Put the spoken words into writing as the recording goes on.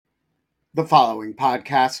The following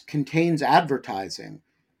podcast contains advertising.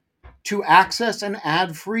 To access an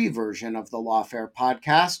ad-free version of the Lawfare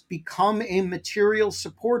podcast, become a material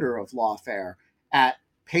supporter of Lawfare at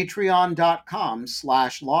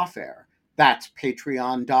patreon.com/lawfare. That's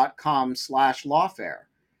patreon.com/lawfare.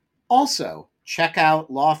 Also, check out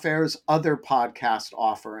Lawfare's other podcast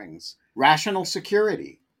offerings: Rational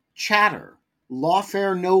Security, Chatter,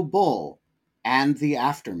 Lawfare No Bull, and The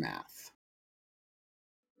Aftermath.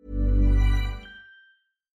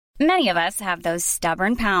 Many of us have those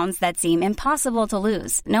stubborn pounds that seem impossible to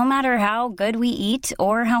lose, no matter how good we eat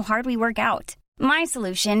or how hard we work out. My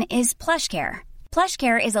solution is PlushCare.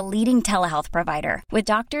 PlushCare is a leading telehealth provider with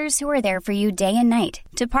doctors who are there for you day and night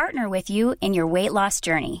to partner with you in your weight loss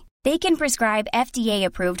journey. They can prescribe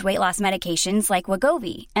FDA-approved weight loss medications like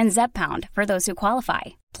Wegovy and Zepbound for those who qualify.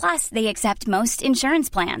 Plus, they accept most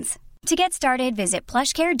insurance plans. To get started, visit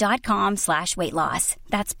plushcare.com/weightloss.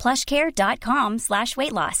 That's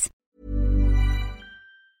plushcare.com/weightloss.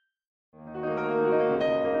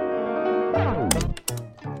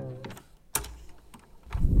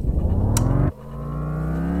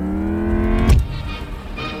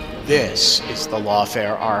 This is the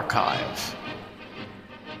Lawfare Archive.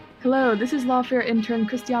 Hello, this is Lawfare intern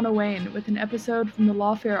Christiana Wayne with an episode from the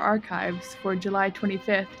Lawfare Archives for July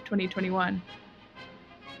 25th, 2021.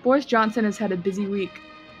 Boris Johnson has had a busy week.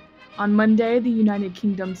 On Monday, the United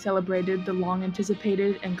Kingdom celebrated the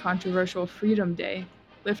long-anticipated and controversial Freedom Day,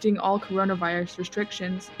 lifting all coronavirus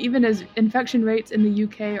restrictions, even as infection rates in the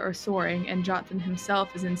UK are soaring and Johnson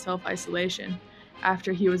himself is in self-isolation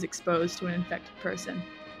after he was exposed to an infected person.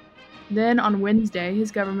 Then, on Wednesday, his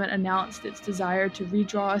government announced its desire to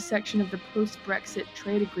redraw a section of the post-Brexit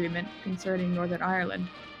trade agreement concerning Northern Ireland.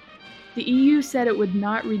 The EU said it would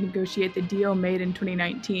not renegotiate the deal made in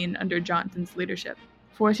 2019 under Johnson's leadership.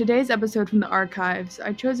 For today's episode from the archives,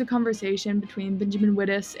 I chose a conversation between Benjamin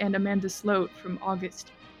Wittes and Amanda Sloat from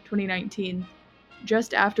August 2019,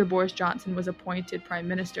 just after Boris Johnson was appointed Prime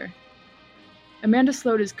Minister. Amanda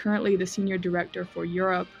Sloat is currently the Senior Director for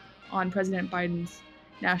Europe on President Biden's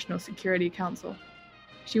National Security Council.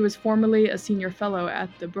 She was formerly a Senior Fellow at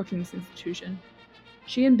the Brookings Institution.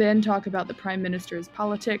 She and Ben talk about the Prime Minister's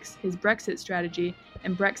politics, his Brexit strategy,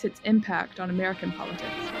 and Brexit's impact on American politics.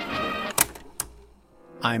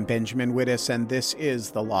 I'm Benjamin Wittes, and this is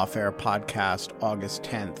the Lawfare Podcast, August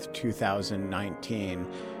 10th, 2019.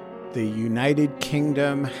 The United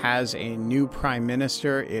Kingdom has a new Prime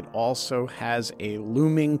Minister. It also has a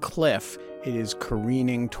looming cliff it is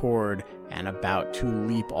careening toward and about to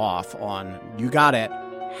leap off on, you got it,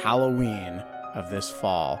 Halloween of this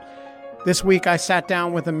fall. This week, I sat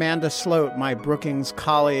down with Amanda Sloat, my Brookings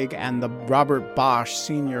colleague and the Robert Bosch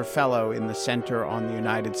Senior Fellow in the Center on the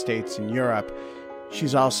United States and Europe.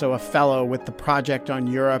 She's also a fellow with the Project on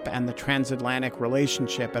Europe and the Transatlantic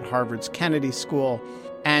Relationship at Harvard's Kennedy School.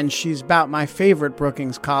 And she's about my favorite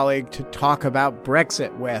Brookings colleague to talk about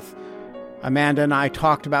Brexit with. Amanda and I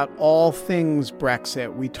talked about all things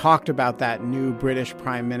Brexit. We talked about that new British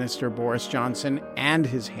Prime Minister, Boris Johnson, and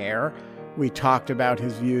his hair. We talked about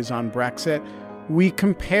his views on Brexit. We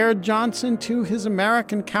compared Johnson to his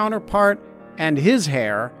American counterpart and his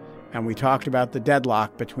hair. And we talked about the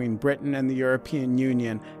deadlock between Britain and the European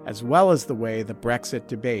Union, as well as the way the Brexit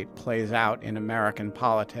debate plays out in American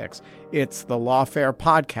politics. It's the Lawfare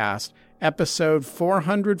Podcast, episode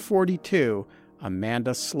 442,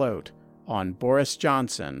 Amanda Sloat, on Boris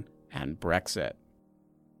Johnson and Brexit.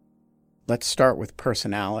 Let's start with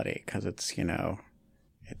personality, because it's,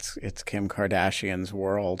 it's Kim Kardashian's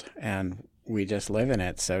world, and we just live in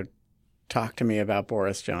it. So talk to me about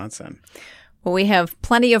Boris Johnson. Well, we have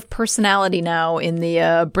plenty of personality now in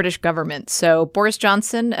the British government. So Boris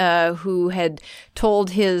Johnson, who had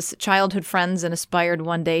told his childhood friends and aspired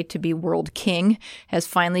one day to be world king, has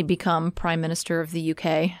finally become Prime Minister of the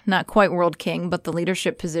UK. Not quite world king, but the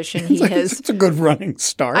leadership position he has. It's a good running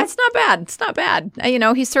start. It's not bad. It's not bad.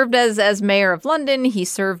 He served as mayor of London. He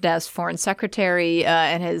served as foreign secretary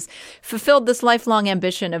and has fulfilled this lifelong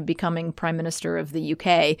ambition of becoming Prime Minister of the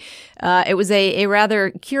UK. It was a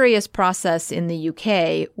rather curious process in the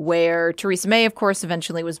UK, where Theresa May, of course,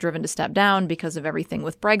 eventually was driven to step down because of everything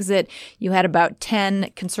with Brexit. You had about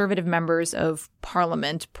 10 Conservative members of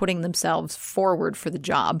parliament, putting themselves forward for the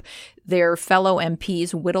job. Their fellow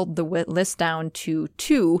MPs whittled the list down to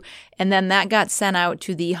 2, and then that got sent out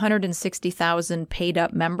to the 160,000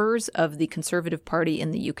 paid-up members of the Conservative Party in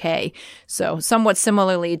the UK. So somewhat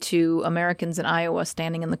similarly to Americans in Iowa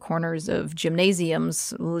standing in the corners of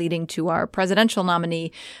gymnasiums, leading to our presidential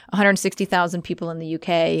nominee, 160,000 people in the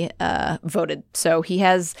UK voted. So he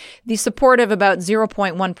has the support of about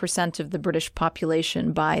 0.1% of the British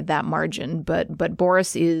population by that margin. But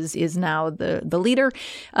Boris is now the leader,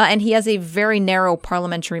 and he has a very narrow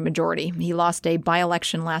parliamentary majority. He lost a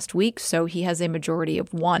by-election last week, so he has a majority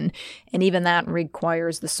of 1. And even that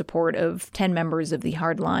requires the support of 10 members of the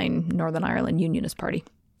hardline Northern Ireland Unionist Party.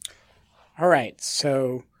 All right.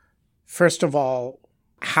 So first of all,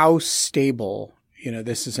 how stable,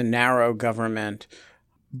 this is a narrow government,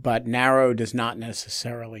 but narrow does not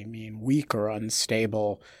necessarily mean weak or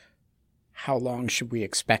unstable. How long should we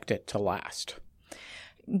expect it to last?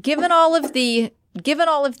 Given all of the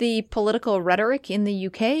political rhetoric in the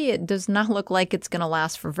UK, it does not look like it's going to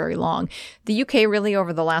last for very long. The UK really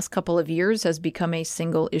over the last couple of years has become a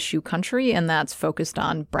single issue country, and that's focused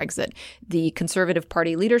on Brexit. The Conservative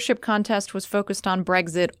Party leadership contest was focused on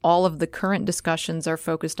Brexit. All of the current discussions are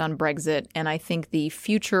focused on Brexit, and I think the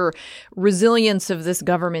future resilience of this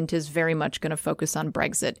government is very much going to focus on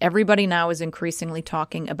Brexit. Everybody now is increasingly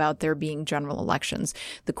talking about there being general elections.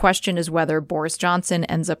 The question is whether Boris Johnson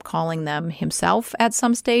ends up calling them himself at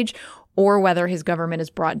some stage, or whether his government is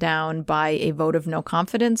brought down by a vote of no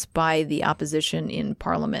confidence by the opposition in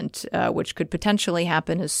Parliament, which could potentially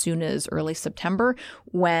happen as soon as early September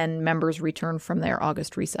when members return from their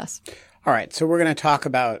August recess. All right, so we're going to talk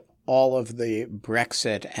about all of the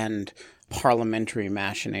Brexit and parliamentary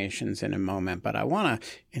machinations in a moment, but I want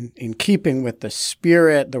to, in keeping with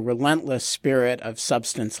the relentless spirit of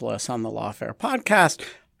Substanceless on the Lawfare podcast,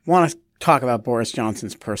 want to talk about Boris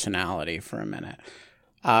Johnson's personality for a minute.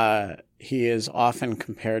 He is often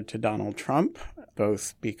compared to Donald Trump,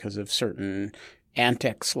 both because of certain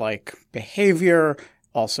antics-like behavior,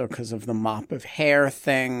 also because of the mop of hair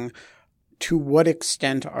thing. To what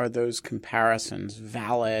extent are those comparisons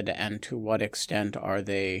valid, and to what extent are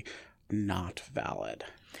they not valid?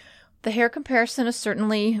 The hair comparison is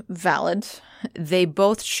certainly valid. They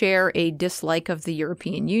both share a dislike of the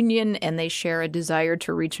European Union, and they share a desire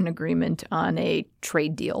to reach an agreement on a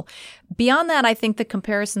trade deal. Beyond that, I think the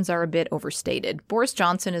comparisons are a bit overstated. Boris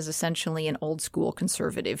Johnson is essentially an old school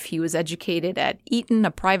conservative. He was educated at Eton,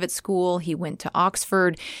 a private school. He went to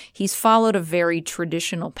Oxford. He's followed a very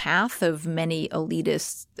traditional path of many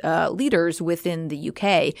elitist leaders within the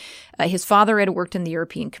UK. His father had worked in the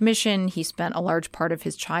European Commission. He spent a large part of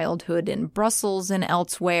his childhood in Brussels and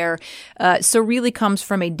elsewhere. So really comes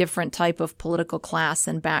from a different type of political class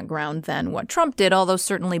and background than what Trump did, although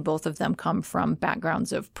certainly both of them come from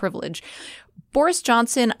backgrounds of privilege. Boris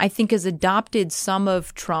Johnson, I think, has adopted some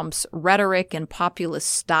of Trump's rhetoric and populist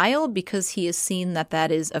style because he has seen that that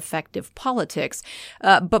is effective politics.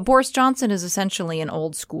 But Boris Johnson is essentially an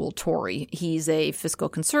old school Tory. He's a fiscal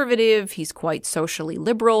conservative. He's quite socially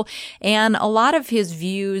liberal. And a lot of his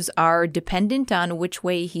views are dependent on which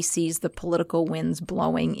way he sees the political winds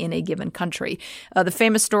blowing in a given country. The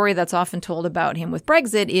famous story that's often told about him with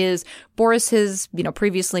Brexit is Boris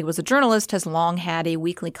previously was a journalist, has long had a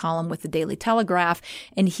weekly column with the Daily Telegraph,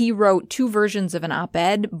 and he wrote 2 versions of an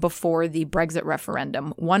op-ed before the Brexit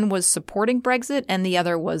referendum. One was supporting Brexit and the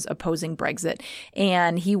other was opposing Brexit.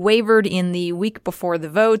 And he wavered in the week before the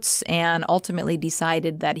votes and ultimately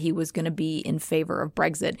decided that he was going to be in favor of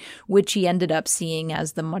Brexit, which he ended up seeing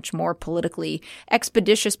as the much more politically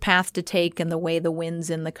expeditious path to take and the way the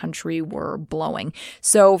winds in the country were blowing.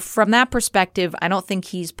 So from that perspective, I don't think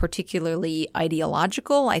he's particularly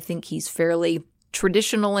ideological. I think he's fairly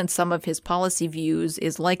traditional in some of his policy views,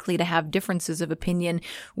 is likely to have differences of opinion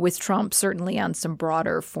with Trump, certainly on some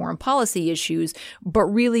broader foreign policy issues, but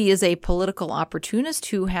really is a political opportunist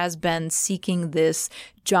who has been seeking this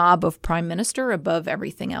job of prime minister above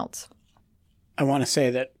everything else. I want to say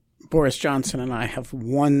that Boris Johnson and I have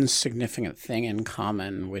one significant thing in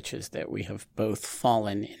common, which is that we have both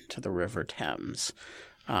fallen into the River Thames.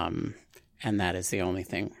 And that is the only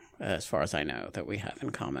thing, as far as I know, that we have in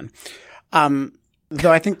common.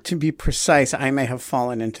 Though I think, to be precise, I may have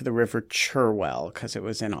fallen into the River Cherwell because it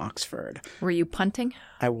was in Oxford. Were you punting?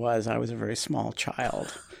 I was. I was a very small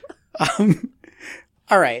child.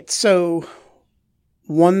 All right. So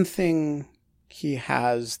one thing he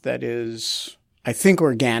has that is, I think,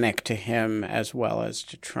 organic to him as well as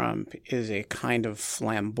to Trump is a kind of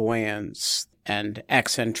flamboyance and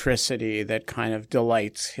eccentricity that kind of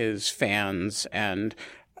delights his fans and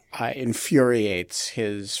infuriates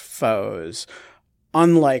his foes.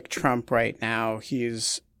 unlike Trump right now,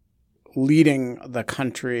 he's leading the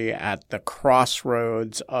country at the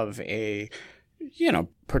crossroads of a,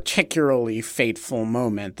 particularly fateful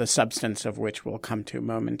moment, the substance of which we'll come to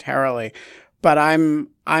momentarily. But I'm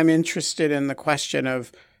interested in the question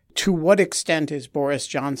of, to what extent is Boris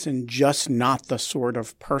Johnson just not the sort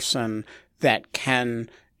of person that can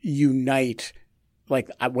unite, like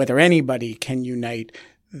whether anybody can unite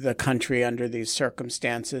the country under these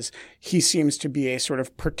circumstances? He seems to be a sort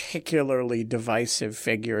of particularly divisive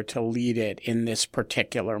figure to lead it in this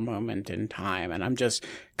particular moment in time. And I'm just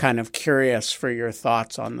kind of curious for your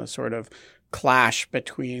thoughts on the sort of clash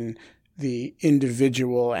between the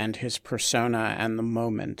individual and his persona and the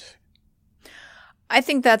moment. I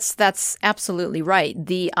think that's absolutely right.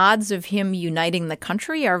 The odds of him uniting the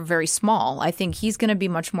country are very small. I think he's going to be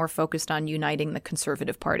much more focused on uniting the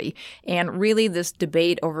Conservative Party. And really, this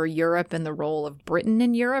debate over Europe and the role of Britain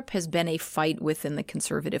in Europe has been a fight within the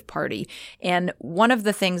Conservative Party. And one of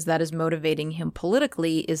the things that is motivating him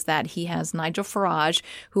politically is that he has Nigel Farage,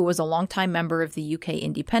 who was a longtime member of the UK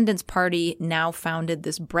Independence Party, now founded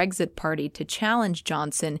this Brexit party to challenge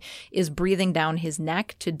Johnson, is breathing down his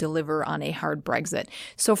neck to deliver on a hard Brexit.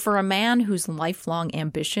 So for a man whose lifelong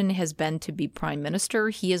ambition has been to be prime minister,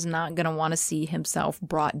 he is not going to want to see himself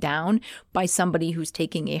brought down by somebody who's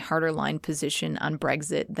taking a harder line position on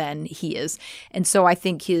Brexit than he is. And so I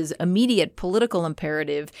think his immediate political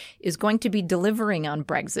imperative is going to be delivering on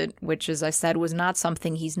Brexit, which, as I said, was not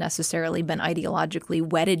something he's necessarily been ideologically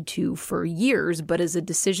wedded to for years, but is a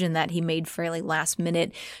decision that he made fairly last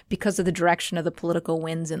minute because of the direction of the political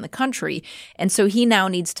winds in the country. And so he now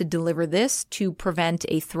needs to deliver this to prevent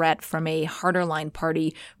a threat from a harder line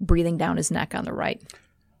party breathing down his neck on the right.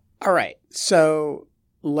 All right. So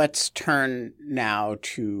let's turn now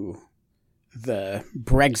to the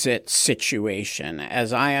Brexit situation.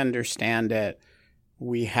 As I understand it,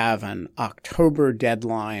 we have an October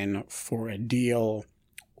deadline for a deal,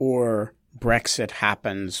 or Brexit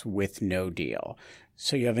happens with no deal.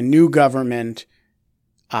 So you have a new government.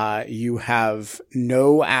 You have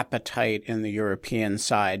no appetite in the European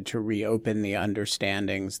side to reopen the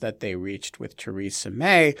understandings that they reached with Theresa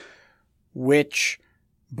May, which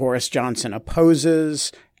Boris Johnson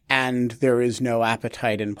opposes, and there is no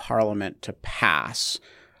appetite in Parliament to pass.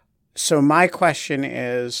 So my question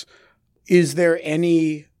is there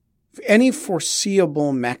any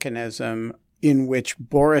foreseeable mechanism in which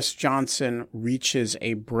Boris Johnson reaches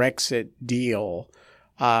a Brexit deal,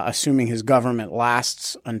 assuming his government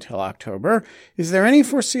lasts until October? Is there any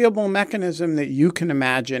foreseeable mechanism that you can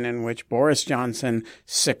imagine in which Boris Johnson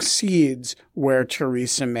succeeds where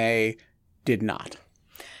Theresa May did not?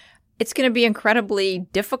 It's going to be incredibly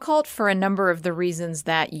difficult for a number of the reasons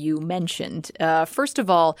that you mentioned. First of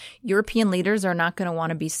all, European leaders are not going to want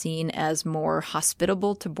to be seen as more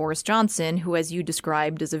hospitable to Boris Johnson, who, as you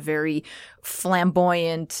described, is a very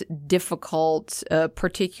flamboyant, difficult,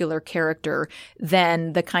 particular character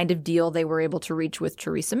than the kind of deal they were able to reach with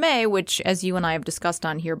Theresa May, which, as you and I have discussed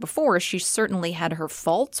on here before, she certainly had her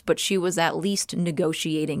faults, but she was at least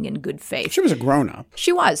negotiating in good faith. She was a grown-up.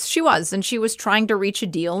 She was. And she was trying to reach a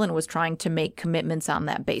deal and was trying to make commitments on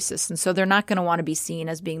that basis. And so they're not going to want to be seen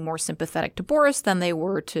as being more sympathetic to Boris than they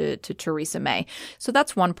were to Theresa May. So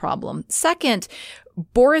that's one problem. Second,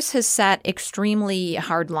 Boris has set extremely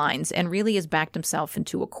hard lines and really has backed himself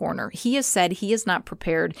into a corner. He has said he is not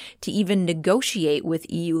prepared to even negotiate with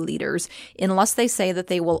EU leaders unless they say that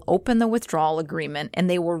they will open the withdrawal agreement and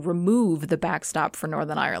they will remove the backstop for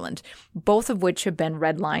Northern Ireland, both of which have been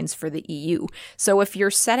red lines for the EU. So if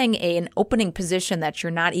you're setting an opening position that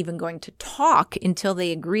you're not even going to talk until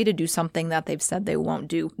they agree to do something that they've said they won't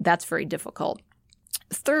do, that's very difficult.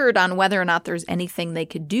 Third, on whether or not there's anything they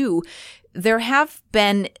could do, there have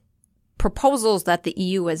been proposals that the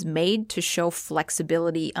EU has made to show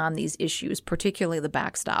flexibility on these issues, particularly the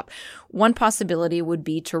backstop. One possibility would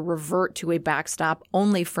be to revert to a backstop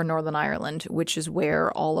only for Northern Ireland, which is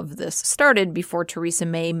where all of this started before Theresa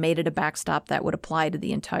May made it a backstop that would apply to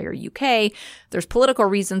the entire UK. There's political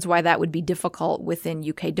reasons why that would be difficult within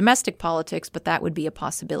UK domestic politics, but that would be a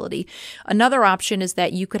possibility. Another option is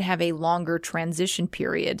that you could have a longer transition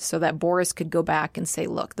period so that Boris could go back and say,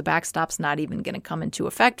 look, the backstop's not even going to come into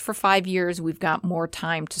effect for 5 years. We've got more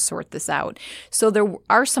time to sort this out. So there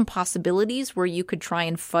are some possibilities where you could try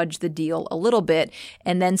and fudge the deal a little bit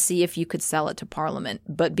and then see if you could sell it to Parliament.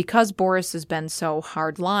 But because Boris has been so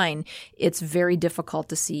hard line, it's very difficult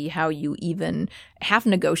to see how you even have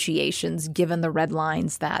negotiations given the red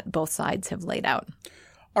lines that both sides have laid out.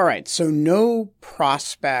 All right. So no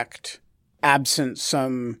prospect, absent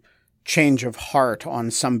some change of heart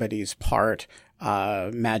on somebody's part,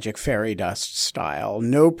 magic fairy dust style.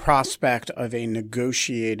 No prospect of a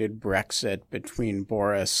negotiated Brexit between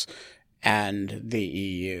Boris and the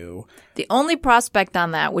EU. The only prospect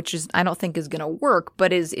on that, which is I don't think is going to work,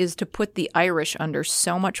 but is to put the Irish under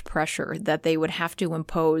so much pressure that they would have to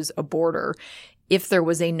impose a border if there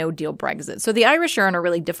was a no-deal Brexit. So the Irish are in a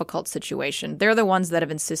really difficult situation. They're the ones that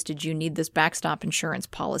have insisted you need this backstop insurance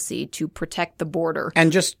policy to protect the border.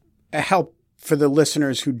 And just help for the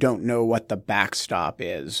listeners who don't know what the backstop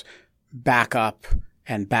is, back up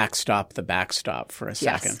and backstop the backstop for a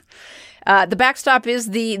second. Yes. The backstop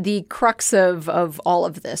is the crux of all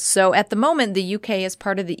of this. So at the moment, the UK is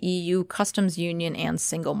part of the EU customs union and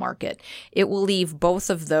single market. It will leave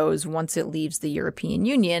both of those once it leaves the European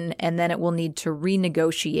Union, and then it will need to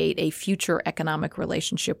renegotiate a future economic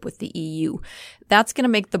relationship with the EU. That's going to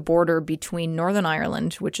make the border between Northern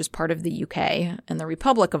Ireland, which is part of the UK, and the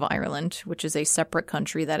Republic of Ireland, which is a separate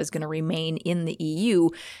country that is going to remain in the EU,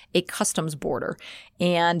 a customs border.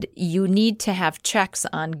 And you need to have checks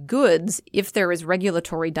on goods if there is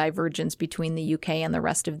regulatory divergence between the UK and the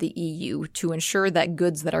rest of the EU to ensure that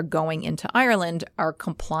goods that are going into Ireland are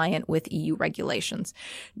compliant with EU regulations.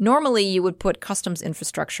 Normally, you would put customs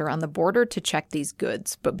infrastructure on the border to check these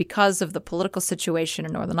goods, but because of the political situation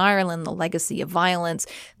in Northern Ireland, the legacy of violence,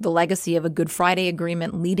 the legacy of a Good Friday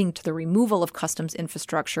Agreement leading to the removal of customs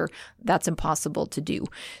infrastructure, that's impossible to do.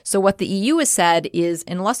 So what the EU has said is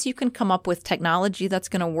unless you can come up with technology that's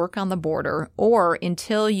going to work on the border, or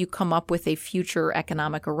until you come up with a future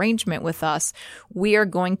economic arrangement with us, we are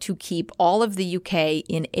going to keep all of the UK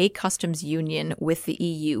in a customs union with the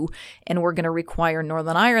EU, and we're going to require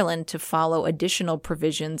Northern Ireland to follow additional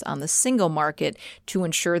provisions on the single market to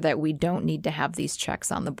ensure that we don't need to have these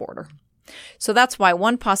checks on the border. So that's why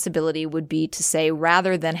one possibility would be to say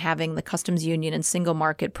rather than having the customs union and single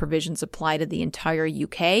market provisions apply to the entire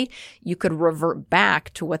UK, you could revert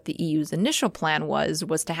back to what the EU's initial plan was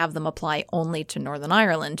to have them apply only to Northern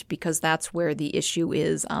Ireland because that's where the issue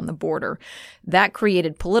is on the border. That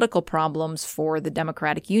created political problems for the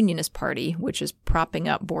Democratic Unionist Party, which is propping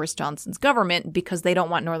up Boris Johnson's government because they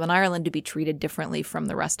don't want Northern Ireland to be treated differently from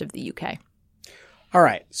the rest of the UK. All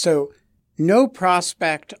right. So no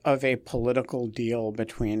prospect of a political deal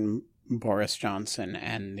between Boris Johnson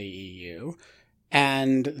and the EU.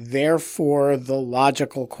 And therefore, the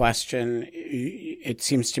logical question, it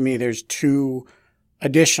seems to me there's two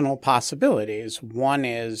additional possibilities. One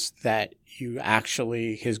is that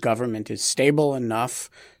his government is stable enough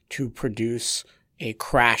to produce a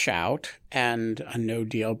crash out and a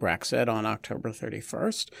no-deal Brexit on October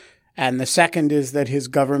 31st. And the second is that his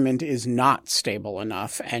government is not stable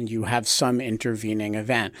enough and you have some intervening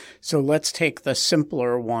event. So let's take the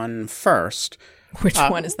simpler one first. Which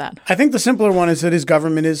one is that? I think the simpler one is that his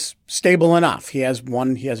government is stable enough. He has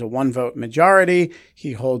a one-vote majority.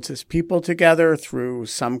 He holds his people together through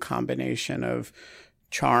some combination of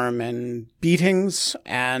charm and beatings.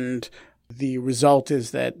 And the result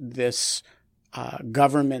is that this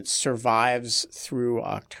government survives through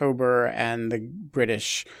October and the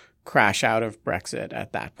British crash out of Brexit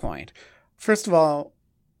at that point. First of all,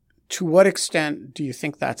 to what extent do you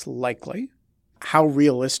think that's likely? How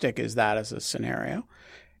realistic is that as a scenario?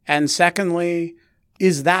 And secondly,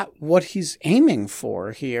 is that what he's aiming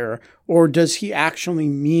for here, or does he actually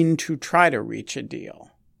mean to try to reach a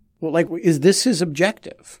deal? Well, is this his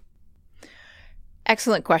objective?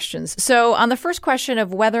 Excellent questions. So on the first question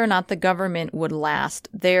of whether or not the government would last,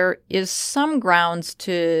 there is some grounds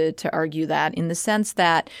to argue that in the sense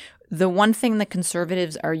that the one thing the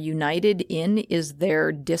Conservatives are united in is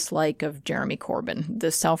their dislike of Jeremy Corbyn,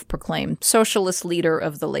 the self-proclaimed socialist leader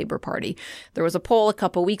of the Labour Party. There was a poll a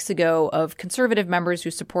couple weeks ago of Conservative members who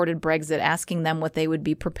supported Brexit asking them what they would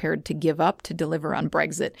be prepared to give up to deliver on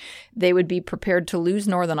Brexit. They would be prepared to lose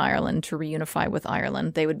Northern Ireland to reunify with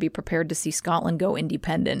Ireland. They would be prepared to see Scotland go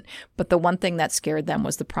independent. But the one thing that scared them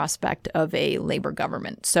was the prospect of a Labour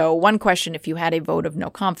government. So one question, if you had a vote of no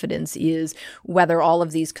confidence, is whether all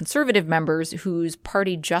of these Conservative members whose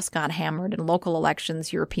party just got hammered in local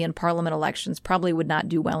elections, European Parliament elections, probably would not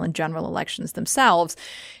do well in general elections themselves,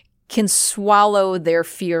 can swallow their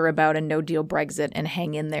fear about a no-deal Brexit and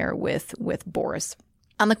hang in there with Boris.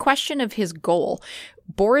 On the question of his goal,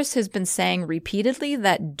 Boris has been saying repeatedly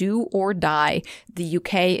that do or die, the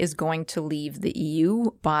UK is going to leave the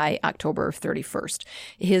EU by October 31st.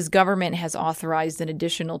 His government has authorized an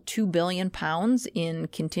additional £2 billion in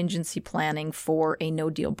contingency planning for a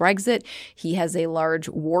no-deal Brexit. He has a large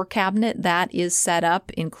war cabinet that is set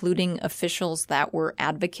up, including officials that were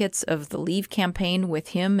advocates of the Leave campaign with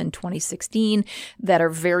him in 2016 that are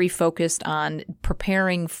very focused on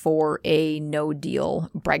preparing for a no-deal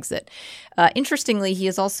Brexit. Interestingly, he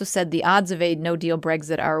has also said the odds of a no-deal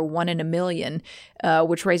Brexit are 1 in a million,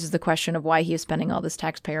 which raises the question of why he is spending all this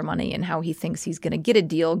taxpayer money and how he thinks he's going to get a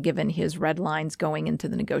deal given his red lines going into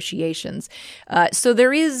the negotiations. So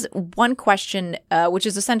there is one question, which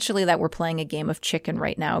is essentially that we're playing a game of chicken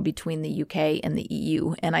right now between the UK and the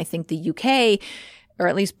EU. And I think the UK, or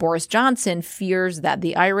at least Boris Johnson, fears that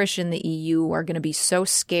the Irish in the EU are going to be so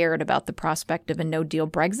scared about the prospect of a no-deal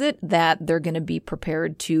Brexit that they're going to be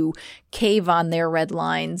prepared to cave on their red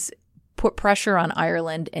lines, put pressure on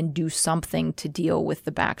Ireland, and do something to deal with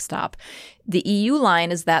the backstop. The EU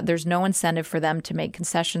line is that there's no incentive for them to make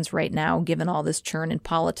concessions right now, given all this churn in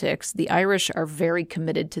politics. The Irish are very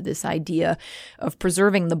committed to this idea of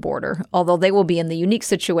preserving the border, although they will be in the unique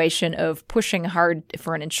situation of pushing hard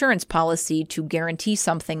for an insurance policy to guarantee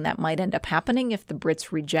something that might end up happening if the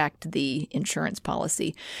Brits reject the insurance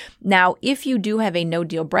policy. Now, if you do have a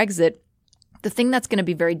no-deal Brexit, the thing that's going to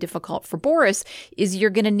be very difficult for Boris is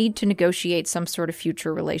you're going to need to negotiate some sort of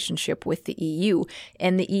future relationship with the EU.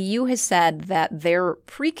 And the EU has said that their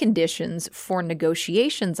preconditions for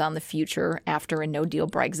negotiations on the future after a no-deal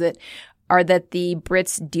Brexit are that the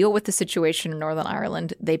Brits deal with the situation in Northern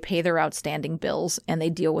Ireland, they pay their outstanding bills, and they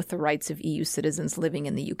deal with the rights of EU citizens living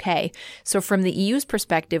in the UK. So from the EU's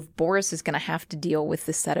perspective, Boris is going to have to deal with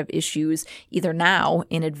this set of issues either now,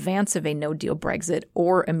 in advance of a no-deal Brexit,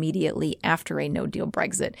 or immediately after a no-deal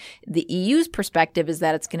Brexit. The EU's perspective is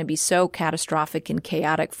that it's going to be so catastrophic and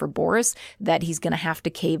chaotic for Boris that he's going to have to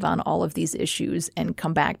cave on all of these issues and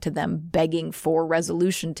come back to them begging for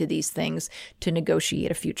resolution to these things to negotiate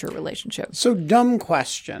a future relationship. So, dumb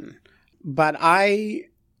question, but I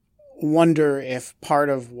wonder if part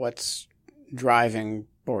of what's driving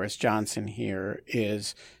Boris Johnson here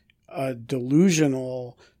is a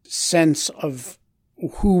delusional sense of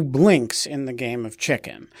who blinks in the game of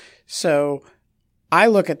chicken. So I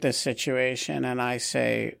look at this situation and I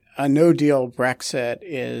say a no-deal Brexit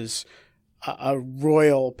is a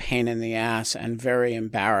royal pain in the ass and very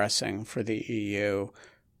embarrassing for the EU,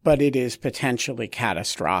 but it is potentially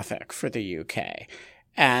catastrophic for the UK.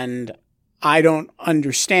 And I don't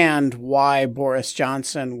understand why Boris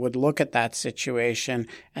Johnson would look at that situation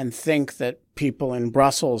and think that people in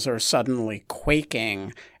Brussels are suddenly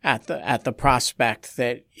quaking at the prospect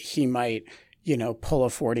that he might, pull a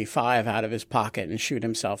 .45 out of his pocket and shoot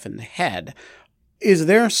himself in the head. Is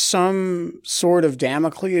there some sort of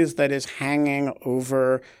Damocles that is hanging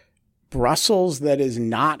over Brussels that is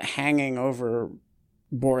not hanging over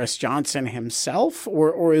Boris Johnson himself,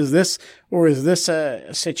 or is this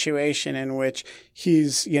a situation in which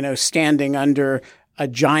he's standing under a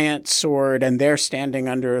giant sword and they're standing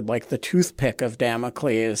under like the toothpick of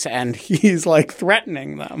Damocles and he's like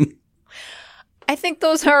threatening them? I think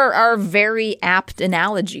those are very apt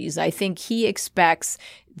analogies. I think he expects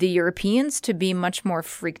the Europeans to be much more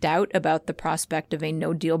freaked out about the prospect of a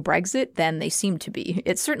no-deal Brexit than they seem to be.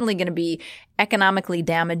 It's certainly going to be economically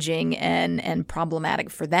damaging and problematic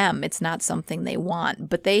for them. It's not something they want,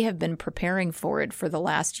 but they have been preparing for it for the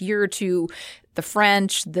last year or two. The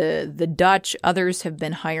French, the Dutch, others have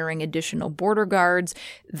been hiring additional border guards.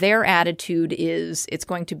 Their attitude is it's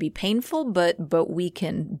going to be painful, but we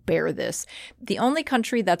can bear this. The only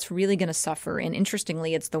country that's really going to suffer, and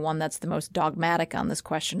interestingly, it's the one that's the most dogmatic on this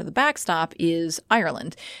question of the backstop, is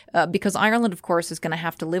Ireland. Because Ireland, of course, is going to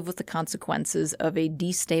have to live with the consequences of a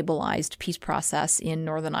destabilized peace process in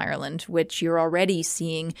Northern Ireland, which you're already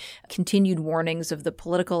seeing continued warnings of the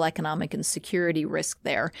political, economic, and security risk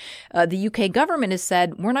there. The UK government has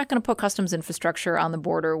said, we're not going to put customs infrastructure on the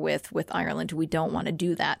border with Ireland. We don't want to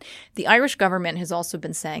do that. The Irish government has also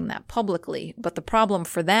been saying that publicly. But the problem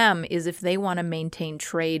for them is if they want to maintain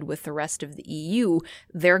trade with the rest of the EU,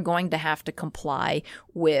 they're going to have to comply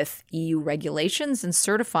with EU regulations and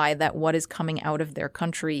certify that what is coming out of their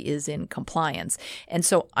country is in compliance. And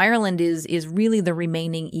so Ireland is really the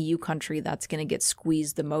remaining EU country that's going to get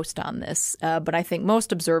squeezed the most on this. But I think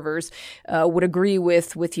most observers would agree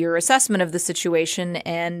with your assessment of the situation,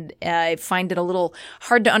 and I find it a little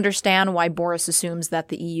hard to understand why Boris assumes that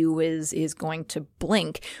the EU is going to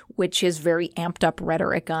blink, which his very amped up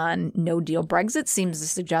rhetoric on no-deal Brexit seems to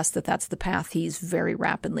suggest that that's the path he's very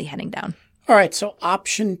rapidly heading down. All right, so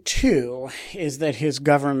option 2 is that his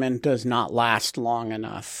government does not last long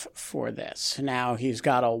enough for this. Now, he's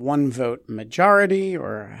got a 1-vote majority,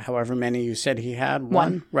 or however many you said he had.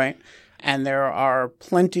 One, right? And there are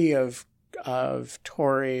plenty of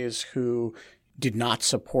Tories who did not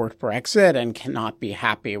support Brexit and cannot be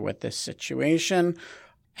happy with this situation.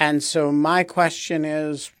 And so my question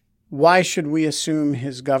is, why should we assume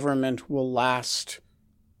his government will last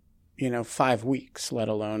 5 weeks, let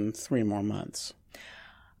alone 3 more months?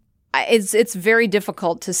 It's very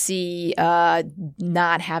difficult to see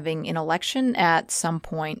not having an election at some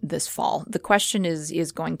point this fall. The question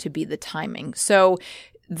is going to be the timing. So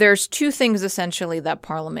there's 2 things essentially that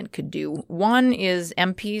Parliament could do. One is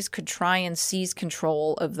MPs could try and seize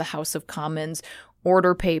control of the House of Commons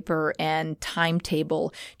order paper and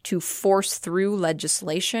timetable to force through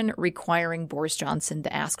legislation requiring Boris Johnson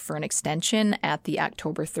to ask for an extension at the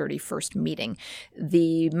October 31st meeting.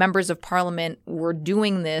 The members of Parliament were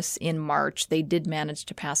doing this in March. They did manage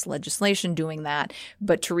to pass legislation doing that,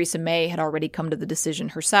 but Theresa May had already come to the decision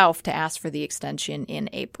herself to ask for the extension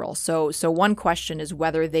in April. So one question is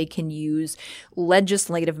whether they can use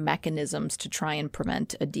legislative mechanisms to try and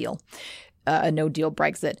prevent a deal. A no-deal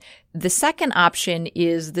Brexit. The second option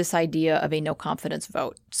is this idea of a no-confidence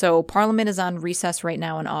vote. So Parliament is on recess right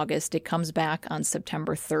now in August. It comes back on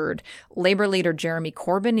September 3rd. Labour leader Jeremy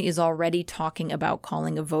Corbyn is already talking about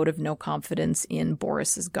calling a vote of no confidence in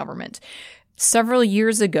Boris's government. Several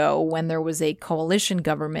years ago, when there was a coalition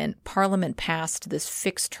government, Parliament passed this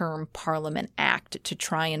fixed-term Parliament Act to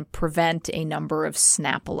try and prevent a number of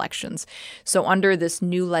snap elections. So under this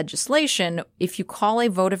new legislation, if you call a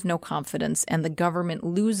vote of no confidence and the government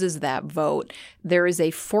loses that vote, there is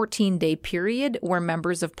a 14-day period where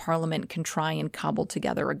members of Parliament can try and cobble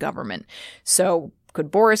together a government. So could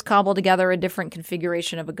Boris cobble together a different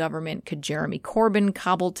configuration of a government? Could Jeremy Corbyn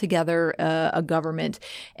cobble together a government?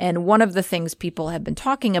 And one of the things people have been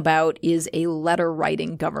talking about is a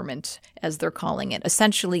letter-writing government, as they're calling it,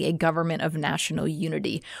 essentially a government of national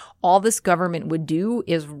unity. All this government would do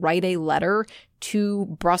is write a letter to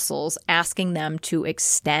Brussels asking them to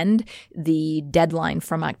extend the deadline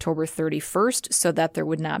from October 31st so that there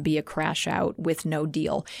would not be a crash out with no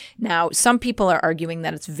deal. Now, some people are arguing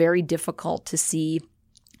that it's very difficult to see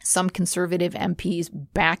some conservative MPs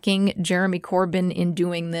backing Jeremy Corbyn in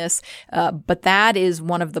doing this, but that is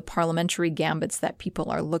one of the parliamentary gambits that people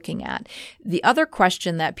are looking at. The other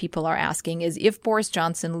question that people are asking is if Boris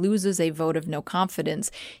Johnson loses a vote of no confidence,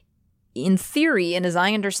 in theory, and as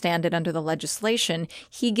I understand it under the legislation,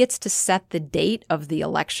 he gets to set the date of the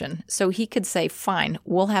election. So he could say, fine,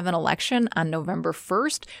 we'll have an election on November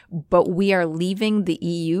 1st, but we are leaving the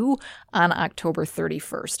EU on October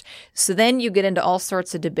 31st. So then you get into all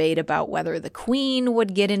sorts of debate about whether the Queen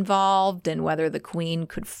would get involved and whether the Queen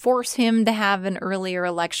could force him to have an earlier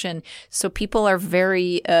election. So people are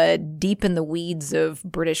very deep in the weeds of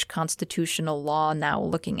British constitutional law now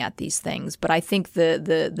looking at these things. But I think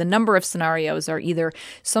the number of scenarios are either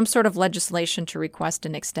some sort of legislation to request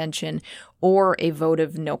an extension or a vote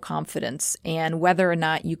of no confidence, and whether or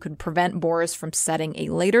not you could prevent Boris from setting a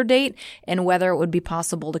later date and whether it would be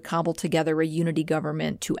possible to cobble together a unity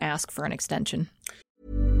government to ask for an extension.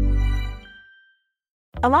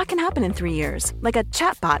 A lot can happen in 3 years, like a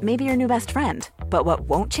chatbot may be your new best friend. But what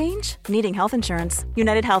won't change? Needing health insurance.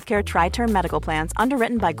 United Healthcare Tri-Term Medical Plans,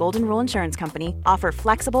 underwritten by Golden Rule Insurance Company, offer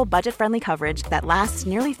flexible, budget-friendly coverage that lasts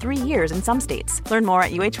nearly 3 years in some states. Learn more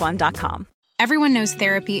at uh1.com. Everyone knows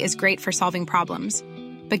therapy is great for solving problems.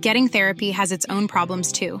 But getting therapy has its own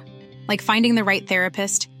problems too. Like finding the right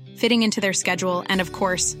therapist, fitting into their schedule, and of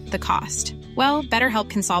course, the cost. Well,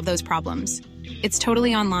 BetterHelp can solve those problems. It's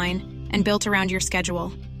totally online and built around your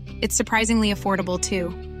schedule. It's surprisingly affordable, too.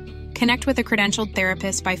 Connect with a credentialed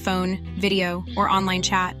therapist by phone, video, or online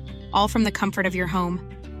chat, all from the comfort of your home.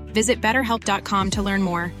 Visit BetterHelp.com to learn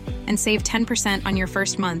more and save 10% on your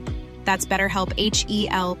first month. That's BetterHelp,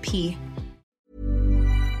 H-E-L-P.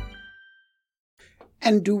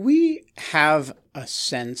 And do we have a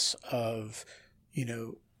sense of,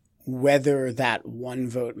 whether that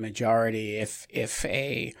 1-vote majority, if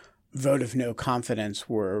a vote of no confidence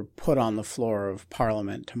were put on the floor of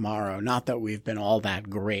Parliament tomorrow, not that we've been all that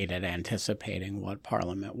great at anticipating what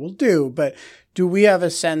Parliament will do, but do we have a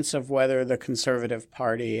sense of whether the Conservative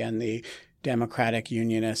Party and the Democratic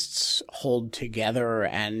Unionists hold together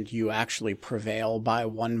and you actually prevail by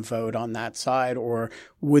 1 vote on that side? Or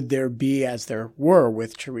would there be, as there were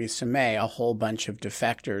with Theresa May, a whole bunch of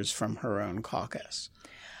defectors from her own caucus?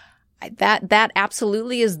 That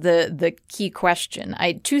absolutely is the key question.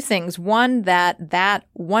 Two things. One, that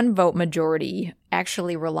one vote majority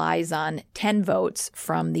actually relies on 10 votes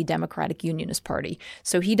from the Democratic Unionist Party.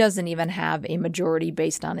 So he doesn't even have a majority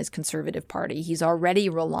based on his Conservative Party. He's already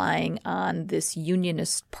relying on this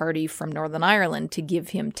Unionist Party from Northern Ireland to give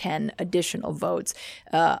him 10 additional votes.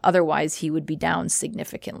 Otherwise, he would be down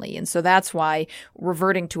significantly. And so that's why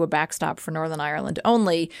reverting to a backstop for Northern Ireland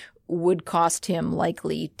only would cost him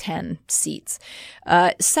likely 10 seats.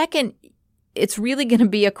 Second, it's really going to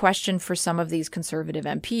be a question for some of these Conservative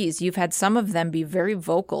MPs. You've had some of them be very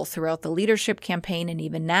vocal throughout the leadership campaign and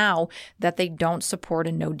even now that they don't support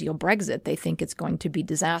a no-deal Brexit. They think it's going to be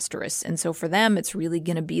disastrous. And so for them, it's really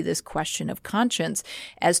going to be this question of conscience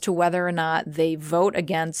as to whether or not they vote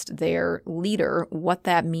against their leader, what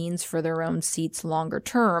that means for their own seats longer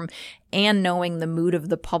term, and knowing the mood of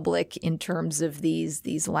the public in terms of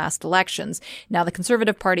these last elections. Now, the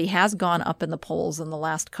Conservative Party has gone up in the polls in the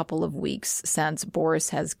last couple of weeks since Boris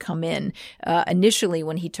has come in. Initially,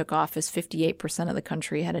 when he took office, 58% of the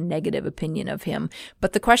country had a negative opinion of him.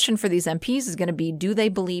 But the question for these MPs is going to be, do they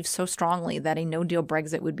believe so strongly that a no-deal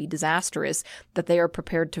Brexit would be disastrous that they are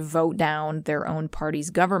prepared to vote down their own party's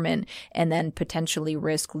government and then potentially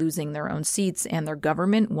risk losing their own seats and their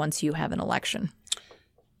government once you have an election?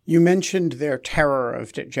 You mentioned their terror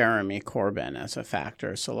of Jeremy Corbyn as a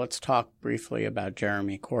factor. So let's talk briefly about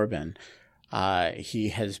Jeremy Corbyn. He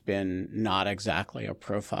has been not exactly a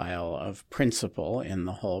profile of principle in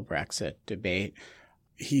the whole Brexit debate.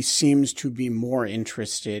 He seems to be more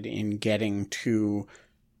interested in getting to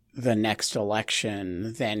the next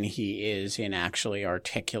election than he is in actually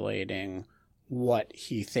articulating what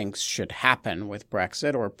he thinks should happen with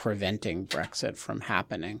Brexit or preventing Brexit from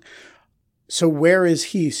happening. So where is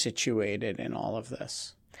he situated in all of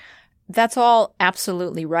this? That's all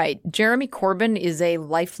absolutely right. Jeremy Corbyn is a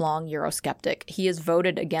lifelong Eurosceptic. He has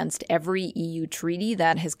voted against every EU treaty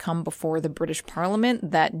that has come before the British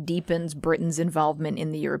Parliament that deepens Britain's involvement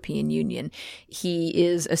in the European Union. He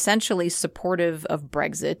is essentially supportive of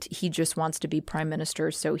Brexit. He just wants to be prime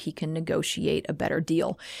minister so he can negotiate a better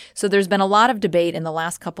deal. So there's been a lot of debate in the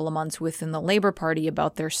last couple of months within the Labour Party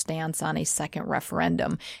about their stance on a second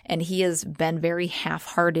referendum, and he has been very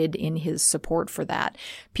half-hearted in his support for that.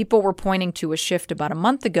 People were pointing to a shift about a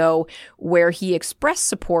month ago where he expressed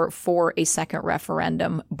support for a second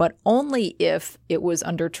referendum, but only if it was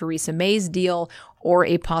under Theresa May's deal or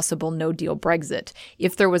a possible no-deal Brexit.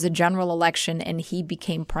 If there was a general election and he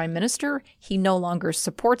became prime minister, he no longer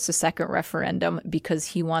supports a second referendum because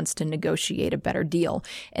he wants to negotiate a better deal.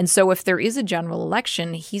 And so if there is a general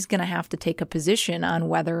election, he's going to have to take a position on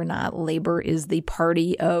whether or not Labour is the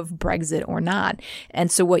party of Brexit or not.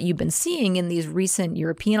 And so what you've been seeing in these recent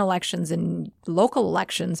European elections and local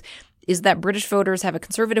elections is that British voters have a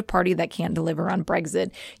Conservative Party that can't deliver on Brexit.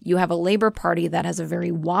 You have a Labour Party that has a very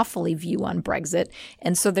waffly view on Brexit.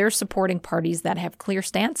 And so they're supporting parties that have clear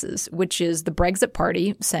stances, which is the Brexit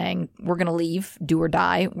Party saying, we're going to leave, do or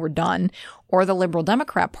die, we're done, or the Liberal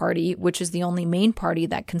Democrat Party, which is the only main party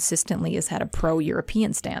that consistently has had a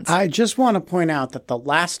pro-European stance. I just want to point out that the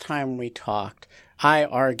last time we talked, I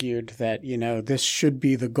argued that, this should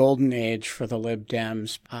be the golden age for the Lib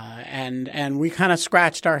Dems. And we kind of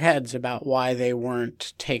scratched our heads about why they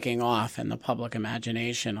weren't taking off in the public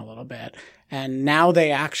imagination a little bit. And now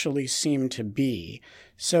they actually seem to be.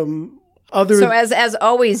 So as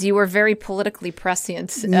always, you were very politically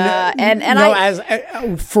prescient. For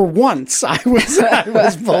once, I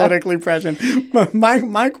was politically prescient. But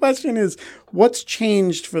my question is, what's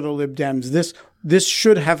changed for the Lib Dems? This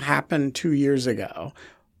should have happened 2 years ago.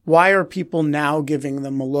 Why are people now giving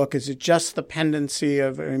them a look? Is it just the pendency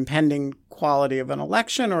of impending quality of an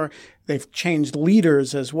election, or they've changed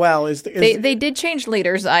leaders as well? They did change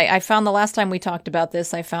leaders. I found the last time we talked about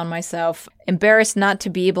this, I found myself embarrassed not to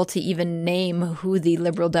be able to even name who the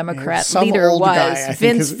Liberal Democrat leader was.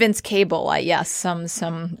 Vince Cable, yes,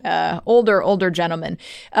 some older gentleman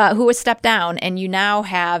who has stepped down, and you now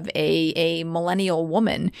have a millennial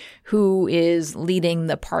woman who is leading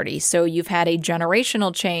the party. So you've had a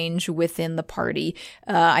generational change within the party.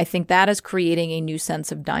 I think that is creating a new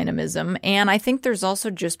sense of dynamism, and I think there's also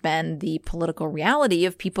just been the political reality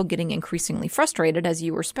of people getting increasingly frustrated, as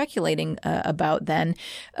you were speculating about then,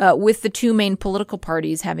 with the too main political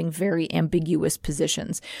parties having very ambiguous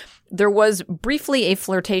positions. There was briefly a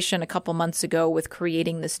flirtation a couple months ago with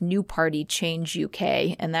creating this new party, Change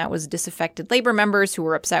UK, and that was disaffected Labour members who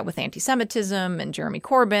were upset with anti-Semitism and Jeremy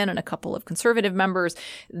Corbyn and a couple of Conservative members.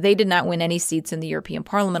 They did not win any seats in the European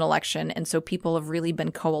Parliament election, and so people have really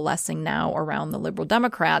been coalescing now around the Liberal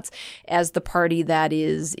Democrats as the party that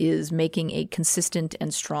is making a consistent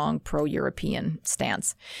and strong pro-European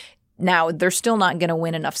stance. Now, they're still not going to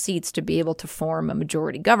win enough seats to be able to form a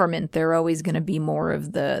majority government. They're always going to be more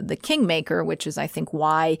of the kingmaker, which is, I think,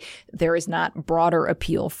 why there is not broader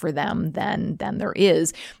appeal for them than there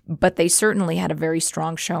is. But they certainly had a very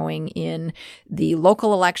strong showing in the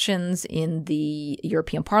local elections, in the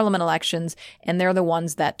European Parliament elections, and they're the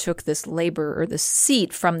ones that took this Labour or this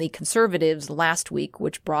seat from the Conservatives last week,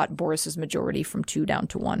 which brought Boris's majority from 2 down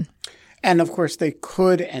to 1. And, of course, they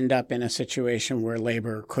could end up in a situation where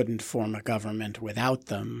Labour couldn't form a government without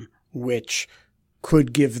them, which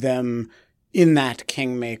could give them, in that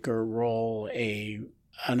kingmaker role,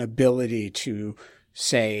 an ability to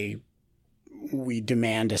say, we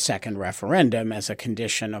demand a second referendum as a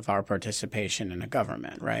condition of our participation in a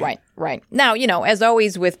government, right? Right. Now, as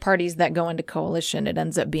always with parties that go into coalition, it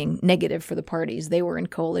ends up being negative for the parties. They were in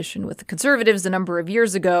coalition with the Conservatives a number of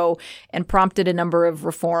years ago and prompted a number of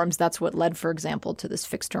reforms. That's what led, for example, to this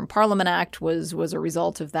Fixed-Term Parliament Act was a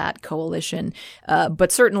result of that coalition.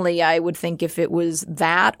 But certainly I would think if it was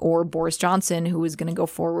that or Boris Johnson who was going to go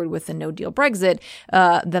forward with a no-deal Brexit,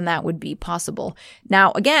 then that would be possible.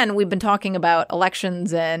 Now, again, we've been talking about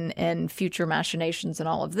elections and future machinations and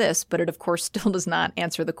all of this, but it, of course, still does not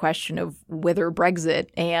answer the question of whether Brexit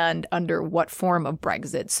and under what form of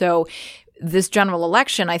Brexit. So this general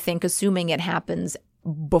election, I think, assuming it happens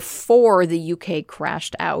before the UK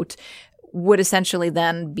crashed out, would essentially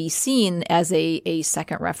then be seen as a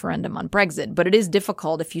second referendum on Brexit. But it is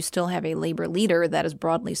difficult if you still have a Labour leader that is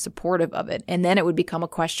broadly supportive of it. And then it would become a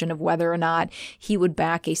question of whether or not he would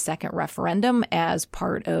back a second referendum as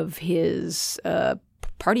part of his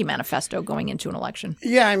party manifesto going into an election.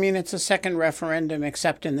 Yeah, I mean, it's a second referendum,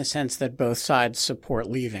 except in the sense that both sides support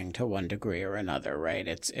leaving to one degree or another, right?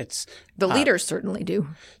 It's the leaders certainly do.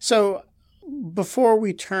 So before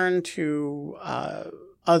we turn to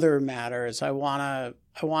other matters, I want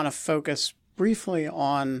to focus briefly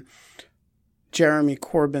on Jeremy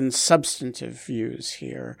Corbyn's substantive views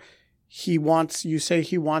here. You say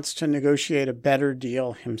he wants to negotiate a better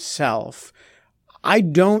deal himself. I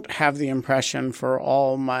don't have the impression, for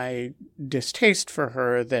all my distaste for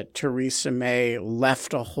her, that Theresa May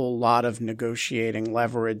left a whole lot of negotiating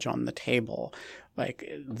leverage on the table, like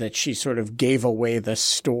that she sort of gave away the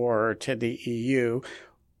store to the EU.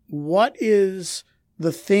 What is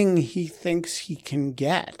the thing he thinks he can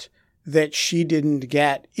get that she didn't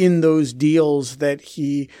get in those deals that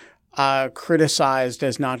he criticized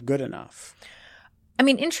as not good enough? I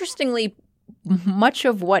mean, interestingly, much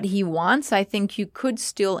of what he wants, I think you could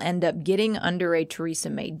still end up getting under a Theresa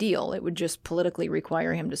May deal. It would just politically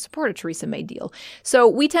require him to support a Theresa May deal. So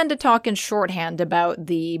we tend to talk in shorthand about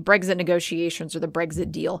the Brexit negotiations or the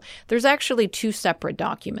Brexit deal. There's actually 2 separate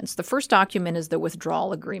documents. The first document is the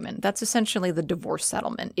withdrawal agreement. That's essentially the divorce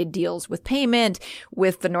settlement. It deals with payment,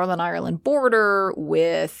 with the Northern Ireland border,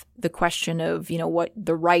 with the question of, what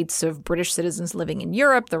the rights of British citizens living in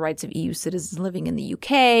Europe, the rights of EU citizens living in the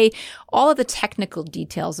UK, all of the technical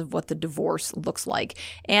details of what the divorce looks like.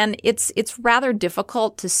 And it's rather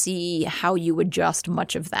difficult to see how you adjust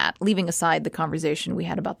much of that, leaving aside the conversation we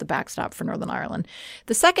had about the backstop for Northern Ireland.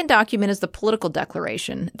 The second document is the political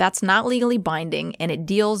declaration. That's not legally binding, and it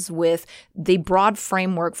deals with the broad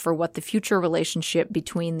framework for what the future relationship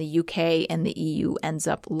between the UK and the EU ends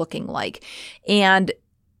up looking like. And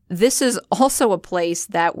this is also a place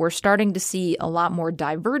that we're starting to see a lot more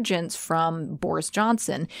divergence from Boris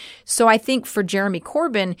Johnson. So I think for Jeremy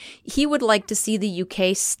Corbyn, he would like to see the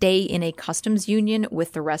UK stay in a customs union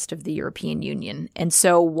with the rest of the European Union. And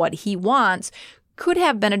so what he wants could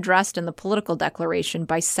have been addressed in the political declaration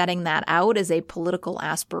by setting that out as a political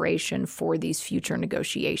aspiration for these future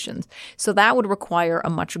negotiations. So that would require a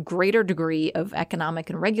much greater degree of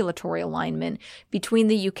economic and regulatory alignment between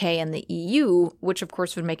the UK and the EU, which of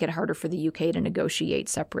course would make it harder for the UK to negotiate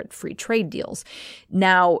separate free trade deals.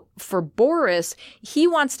 Now, for Boris, he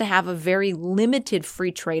wants to have a very limited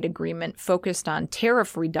free trade agreement focused on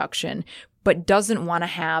tariff reduction, but doesn't want to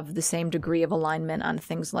have the same degree of alignment on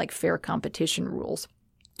things like fair competition rules.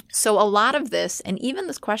 So a lot of this, and even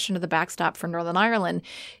this question of the backstop for Northern Ireland,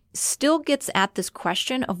 still gets at this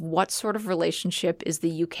question of what sort of relationship is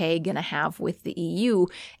the UK going to have with the EU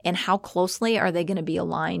and how closely are they going to be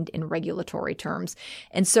aligned in regulatory terms.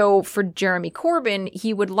 And so for Jeremy Corbyn,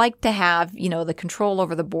 he would like to have, the control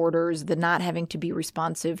over the borders, the not having to be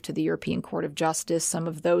responsive to the European Court of Justice, some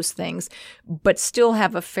of those things, but still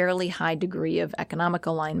have a fairly high degree of economic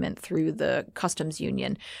alignment through the customs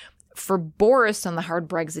union. For Boris and the hard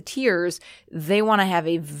Brexiteers, they want to have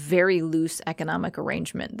a very loose economic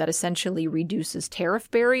arrangement that essentially reduces tariff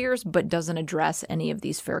barriers but doesn't address any of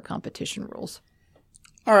these fair competition rules.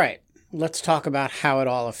 All right, let's talk about how it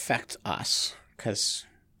all affects us, because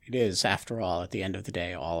it is, after all, at the end of the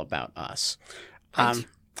day, all about us. Right.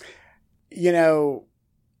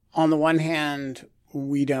 On the one hand,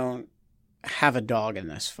 we don't have a dog in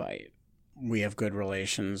this fight. We have good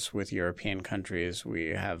relations with European countries. We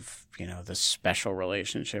have, the special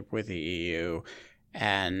relationship with the EU.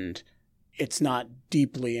 And it's not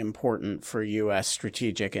deeply important for U.S.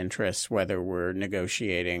 strategic interests whether we're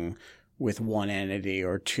negotiating with one entity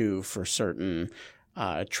or two for certain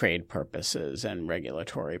trade purposes and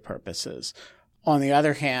regulatory purposes. On the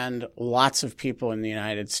other hand, lots of people in the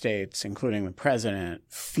United States, including the president,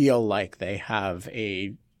 feel like they have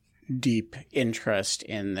a deep interest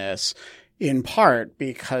in this, in part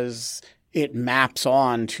because it maps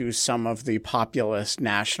on to some of the populist,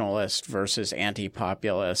 nationalist versus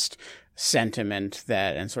anti-populist sentiment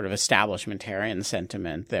and sort of establishmentarian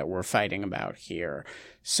sentiment that we're fighting about here.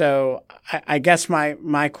 So I guess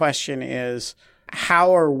my question is,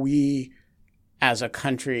 how are we as a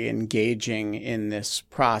country engaging in this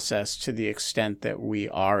process to the extent that we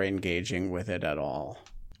are engaging with it at all?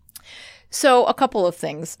 So a couple of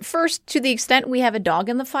things. First, to the extent we have a dog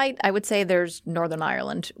in the fight, I would say there's Northern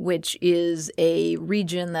Ireland, which is a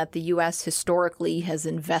region that the U.S. historically has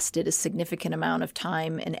invested a significant amount of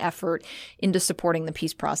time and effort into supporting the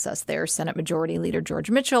peace process there. Senate Majority Leader George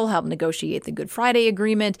Mitchell helped negotiate the Good Friday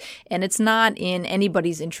Agreement, and it's not in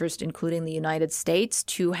anybody's interest, including the United States,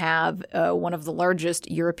 to have one of the largest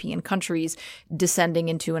European countries descending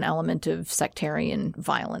into an element of sectarian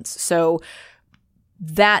violence. So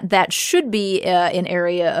that should be an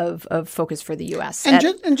area of focus for the U.S.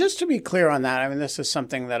 And just to be clear on that, I mean, this is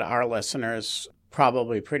something that our listeners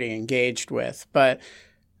probably pretty engaged with, but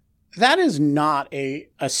that is not a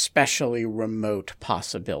especially remote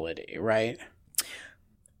possibility, right?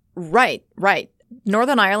 Right.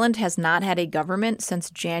 Northern Ireland has not had a government since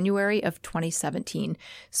January of 2017.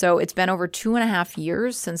 So it's been over 2.5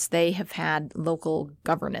 years since they have had local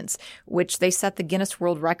governance, which they set the Guinness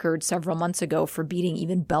World Record several months ago for beating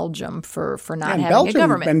even Belgium for not having a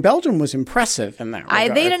government. And Belgium was impressive in that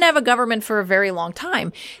regard. They didn't have a government for a very long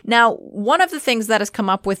time. Now, one of the things that has come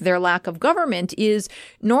up with their lack of government is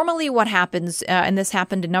normally what happens, and this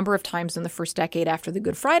happened a number of times in the first decade after the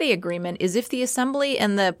Good Friday Agreement, is if the Assembly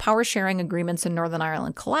and the power sharing agreements in Northern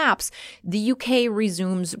Ireland collapse, the UK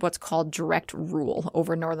resumes what's called direct rule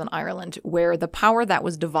over Northern Ireland, where the power that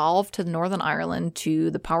was devolved to Northern Ireland, to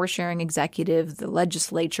the power sharing executive, the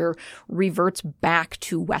legislature, reverts back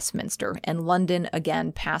to Westminster, and London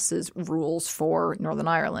again passes rules for Northern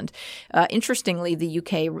Ireland. Interestingly, the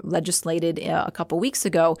UK legislated a couple weeks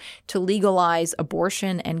ago to legalize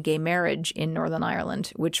abortion and gay marriage in Northern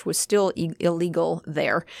Ireland, which was still illegal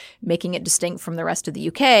there, making it distinct from the rest of the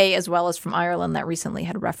UK, as well as from Ireland that recently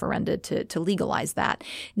had referended to legalize that.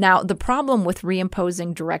 Now, the problem with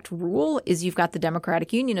reimposing direct rule is you've got the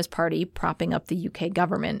Democratic Unionist Party propping up the UK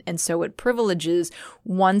government, and so it privileges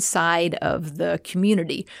one side of the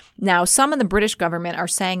community. Now, some in the British government are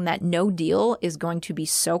saying that no deal is going to be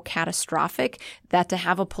so catastrophic that to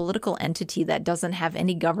have a political entity that doesn't have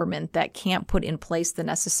any government, that can't put in place the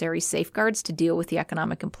necessary safeguards to deal with the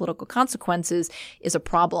economic and political consequences, is a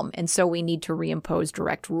problem. And so we need to reimpose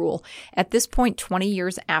direct rule. At this point, 20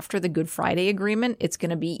 years after the Good Friday Agreement, it's going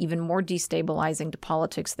to be even more destabilizing to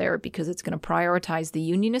politics there, because it's going to prioritize the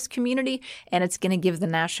unionist community and it's going to give the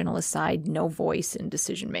nationalist side no voice in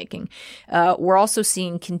decision making. We're also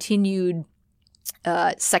seeing continued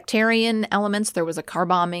sectarian elements. There was a car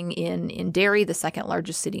bombing in Derry, the second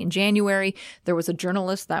largest city, in January. There was a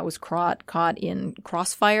journalist that was caught in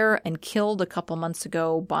crossfire and killed a couple months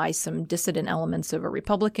ago by some dissident elements of a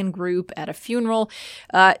Republican group at a funeral.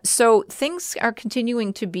 So things are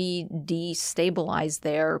continuing to be destabilized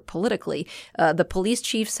there politically. The police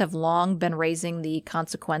chiefs have long been raising the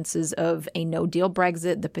consequences of a no-deal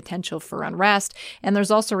Brexit, the potential for unrest, and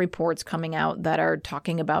there's also reports coming out that are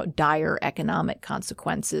talking about dire economic economic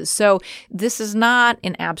consequences. So this is not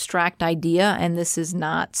an abstract idea, and this is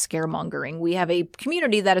not scaremongering. We have a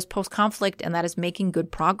community that is post-conflict and that is making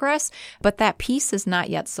good progress, but that peace is not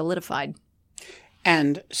yet solidified.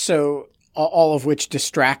 And so all of which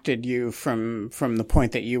distracted you from the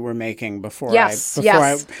point that you were making before. Yes.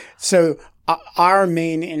 So our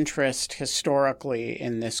main interest historically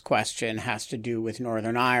in this question has to do with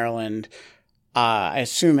Northern Ireland. I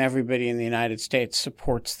assume everybody in the United States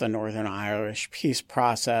supports the Northern Irish peace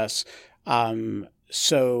process.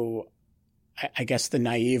 So I guess the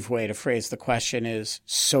naive way to phrase the question is,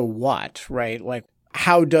 so what, right? Like,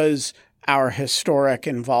 how does our historic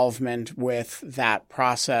involvement with that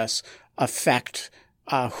process affect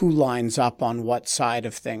who lines up on what side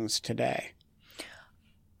of things today?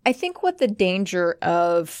 I think what the danger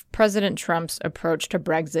of President Trump's approach to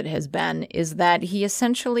Brexit has been is that he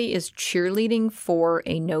essentially is cheerleading for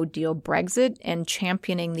a no-deal Brexit and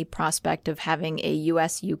championing the prospect of having a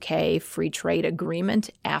US-UK free trade agreement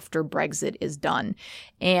after Brexit is done.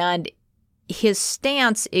 And his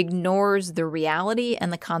stance ignores the reality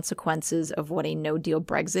and the consequences of what a no-deal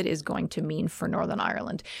Brexit is going to mean for Northern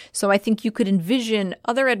Ireland. So I think you could envision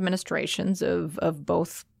other administrations of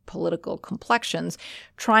both political complexions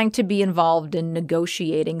trying to be involved in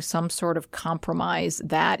negotiating some sort of compromise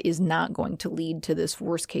that is not going to lead to this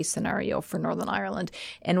worst-case scenario for Northern Ireland.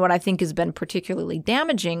 And what I think has been particularly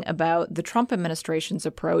damaging about the Trump administration's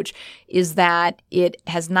approach is that it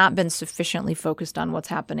has not been sufficiently focused on what's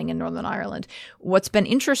happening in Northern Ireland. What's been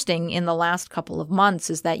interesting in the last couple of months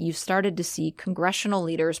is that you've started to see congressional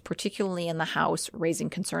leaders, particularly in the House, raising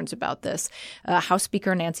concerns about this. House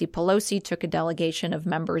Speaker Nancy Pelosi took a delegation of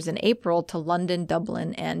members in April to London,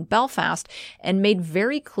 Dublin, and Belfast and made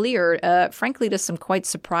very clear, frankly, to some quite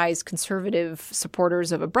surprised conservative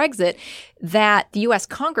supporters of a Brexit, that the U.S.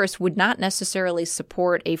 Congress would not necessarily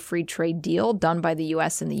support a free trade deal done by the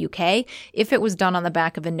U.S. and the UK if it was done on the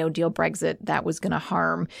back of a no-deal Brexit that was going to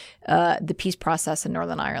harm the peace process in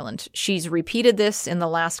Northern Ireland. She's repeated this in the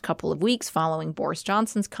last couple of weeks following Boris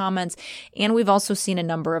Johnson's comments, and we've also seen a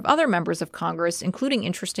number of other members of Congress, including,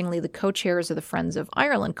 interestingly, the co-chairs of the Friends of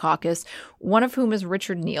Ireland caucus, one of whom is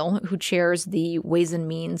Richard Neal, who chairs the Ways and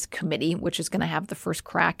Means Committee, which is going to have the first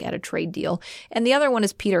crack at a trade deal. And the other one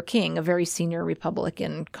is Peter King, a very senior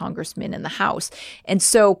Republican congressman in the House. And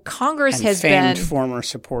so Congress has been... famed former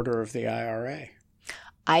supporter of the IRA.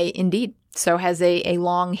 Indeed. So has a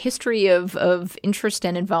long history of interest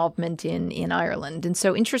and involvement in Ireland. And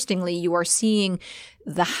so interestingly, you are seeing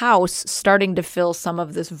the House starting to fill some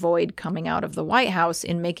of this void coming out of the White House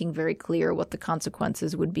in making very clear what the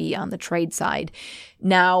consequences would be on the trade side.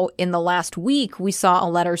 Now, in the last week, we saw a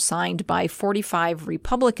letter signed by 45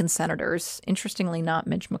 Republican senators, interestingly not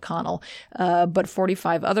Mitch McConnell, but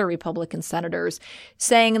 45 other Republican senators,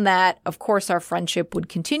 saying that, of course, our friendship would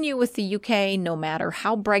continue with the UK no matter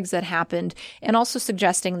how Brexit happened, and also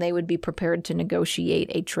suggesting they would be prepared to negotiate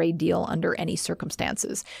a trade deal under any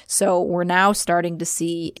circumstances. So we're now starting to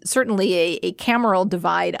see certainly a cameral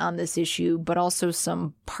divide on this issue, but also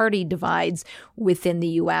some party divides within the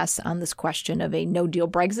U.S. on this question of a no-deal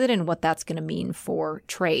Brexit and what that's going to mean for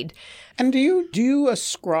trade. And do you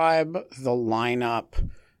ascribe the lineup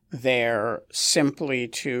there simply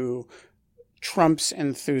to Trump's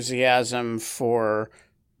enthusiasm for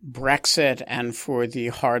Brexit and for the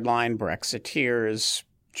hardline Brexiteers,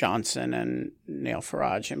 Johnson and Nigel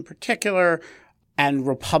Farage in particular, and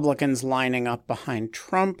Republicans lining up behind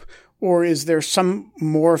Trump? Or is there some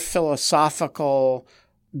more philosophical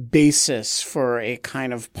basis for a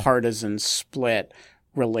kind of partisan split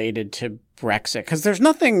related to Brexit? Because there's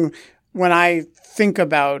nothing, when I think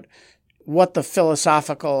about what the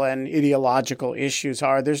philosophical and ideological issues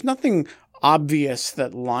are, there's nothing obvious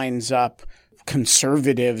that lines up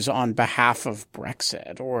conservatives on behalf of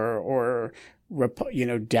Brexit or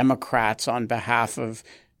Democrats on behalf of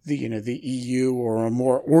the EU or a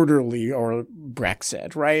more orderly or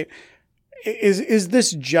Brexit, right? Is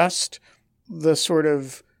this just the sort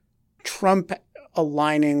of Trump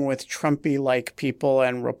aligning with Trumpy-like people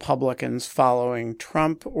and Republicans following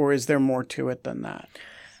Trump, or is there more to it than that?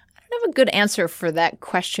 I don't have a good answer for that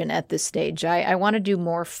question at this stage. I want to do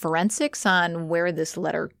more forensics on where this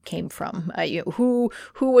letter came from. Who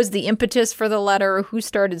was the impetus for the letter? Who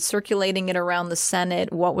started circulating it around the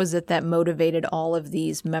Senate? What was it that motivated all of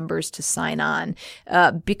these members to sign on?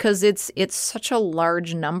 Because it's such a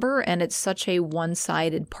large number and it's such a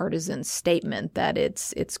one-sided partisan statement that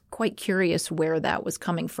it's quite curious where that was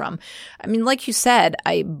coming from. I mean, like you said,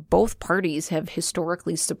 both parties have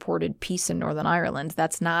historically supported peace in Northern Ireland.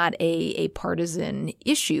 That's not a partisan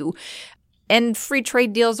issue. And free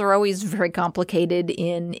trade deals are always very complicated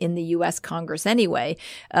in the U.S. Congress anyway.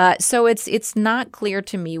 So it's not clear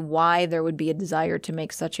to me why there would be a desire to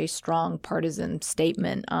make such a strong partisan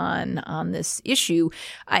statement on this issue.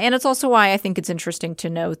 And it's also why I think it's interesting to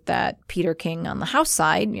note that Peter King on the House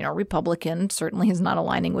side, Republican, certainly is not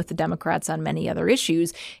aligning with the Democrats on many other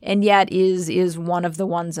issues, and yet is one of the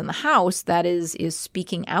ones in the House that is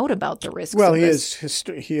speaking out about the risks. Well, of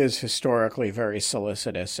he is historically very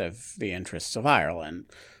solicitous of the interests of Ireland.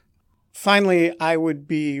 Finally, I would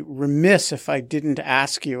be remiss if I didn't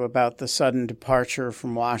ask you about the sudden departure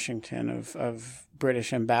from Washington of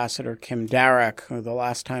British Ambassador Kim Darroch, who the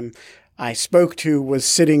last time I spoke to was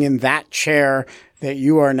sitting in that chair that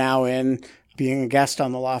you are now in, being a guest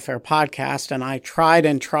on the Lawfare podcast. And I tried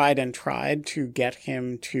to get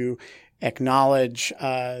him to acknowledge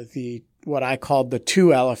what I called the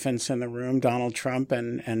two elephants in the room, Donald Trump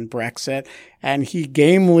and Brexit. And he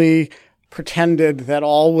gamely pretended that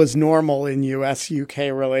all was normal in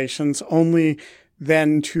U.S.-UK relations, only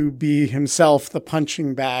then to be himself the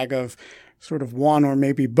punching bag of sort of one or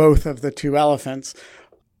maybe both of the two elephants.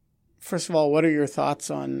 First of all, what are your thoughts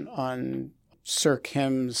on Sir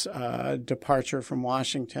Kim's departure from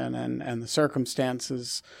Washington and the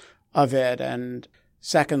circumstances of it? And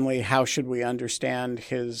secondly, how should we understand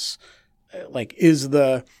his, is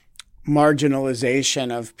the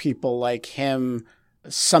marginalization of people like him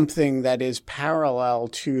something that is parallel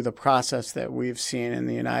to the process that we've seen in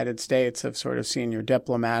the United States of sort of senior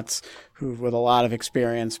diplomats who, with a lot of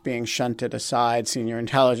experience, being shunted aside, senior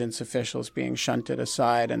intelligence officials being shunted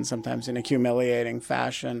aside, and sometimes in a humiliating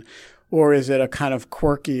fashion? Or is it a kind of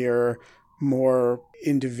quirkier, more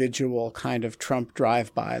individual kind of Trump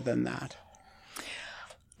drive-by than that?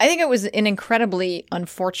 I think it was an incredibly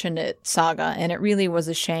unfortunate saga, and it really was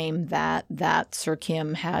a shame that Sir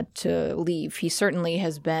Kim had to leave. He certainly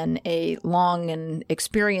has been a long and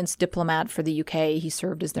experienced diplomat for the UK. He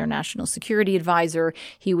served as their national security advisor.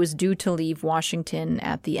 He was due to leave Washington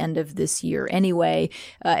at the end of this year anyway.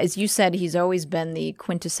 As you said, he's always been the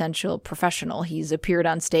quintessential professional. He's appeared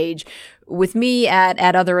on stage with me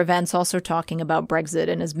at other events also talking about Brexit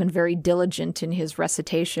and has been very diligent in his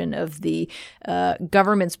recitation of the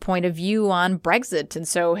government's point of view on Brexit, and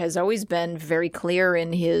so has always been very clear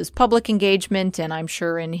in his public engagement and I'm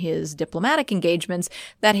sure in his diplomatic engagements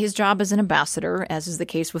that his job as an ambassador, as is the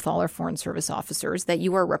case with all our Foreign Service officers, that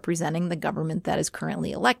you are representing the government that is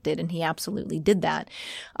currently elected, and he absolutely did that.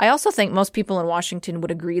 I also think most people in Washington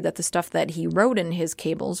would agree that the stuff that he wrote in his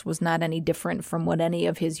cables was not any different from what any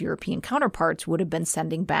of his European counterparts would have been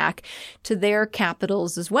sending back to their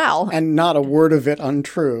capitals as well. And not a word of it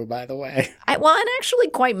untrue, by the way. And actually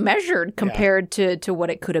quite measured compared to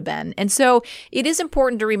what it could have been. And so it is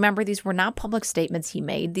important to remember these were not public statements he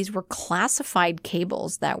made. These were classified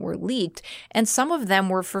cables that were leaked, and some of them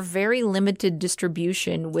were for very limited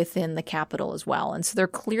distribution within the Capitol as well. And so there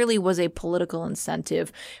clearly was a political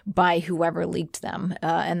incentive by whoever leaked them.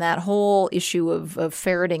 And that whole issue of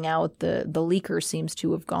ferreting out the leaker seems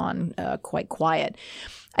to have gone quite quiet.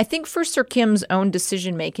 I think for Sir Kim's own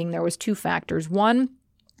decision-making, there was two factors. One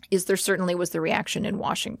is there certainly was the reaction in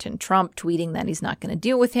Washington. Trump tweeting that he's not going to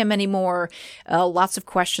deal with him anymore. Lots of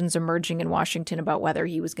questions emerging in Washington about whether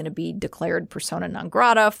he was going to be declared persona non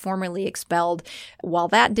grata, formally expelled. While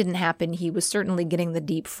that didn't happen, he was certainly getting the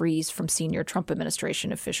deep freeze from senior Trump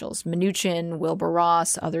administration officials. Mnuchin, Wilbur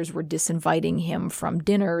Ross, others were disinviting him from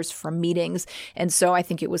dinners, from meetings. And so I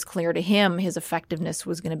think it was clear to him his effectiveness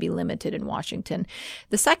was going to be limited in Washington.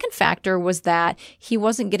 The second factor was that he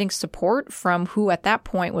wasn't getting support from who at that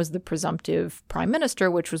point was the presumptive prime minister,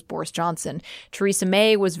 which was Boris Johnson. Theresa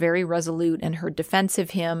May was very resolute in her defense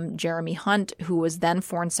of him. Jeremy Hunt, who was then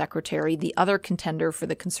foreign secretary, the other contender for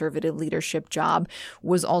the conservative leadership job,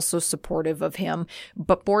 was also supportive of him.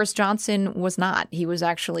 But Boris Johnson was not. He was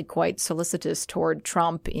actually quite solicitous toward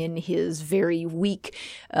Trump in his very weak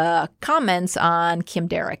comments on Kim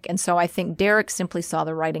Darroch. And so I think Darroch simply saw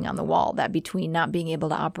the writing on the wall, that between not being able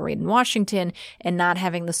to operate in Washington and not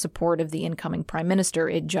having the support of the incoming prime minister,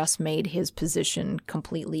 it just made his position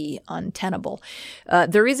completely untenable.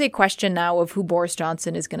 There is a question now of who Boris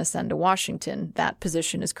Johnson is going to send to Washington. That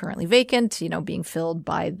position is currently vacant, being filled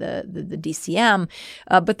by the DCM.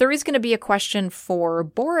 But there is going to be a question for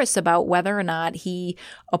Boris about whether or not he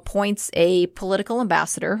appoints a political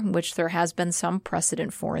ambassador, which there has been some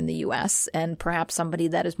precedent for in the U.S., and perhaps somebody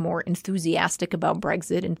that is more enthusiastic about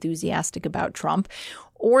Brexit, enthusiastic about Trump.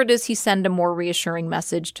 Or does he send a more reassuring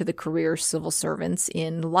message to the career civil servants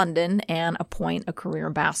in London and appoint a career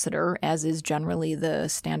ambassador, as is generally the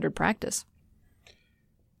standard practice?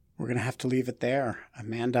 we're going to have to leave it there.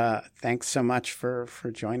 Amanda, thanks so much for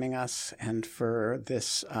joining us and for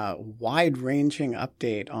this wide-ranging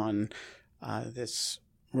update on this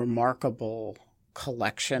remarkable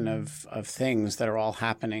collection of things that are all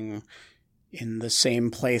happening in the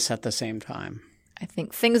same place at the same time. I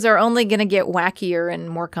think things are only going to get wackier and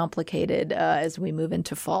more complicated as we move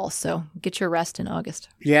into fall. So get your rest in August.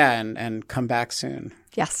 Yeah, and come back soon.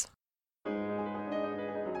 Yes.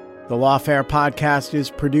 The Lawfare podcast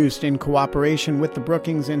is produced in cooperation with the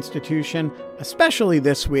Brookings Institution. Especially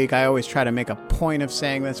this week, I always try to make a point of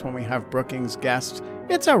saying this when we have Brookings guests.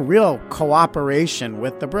 It's a real cooperation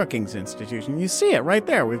with the Brookings Institution. You see it right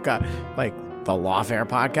there. We've got the Lawfare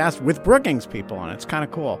podcast with Brookings people on it. It's kind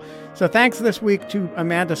of cool. So thanks this week to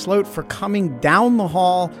Amanda Sloat for coming down the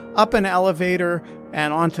hall, up an elevator,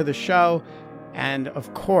 and onto the show. And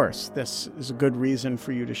of course, this is a good reason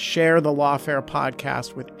for you to share the Lawfare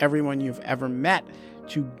podcast with everyone you've ever met,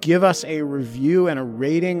 to give us a review and a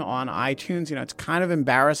rating on iTunes. It's kind of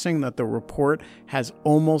embarrassing that the report has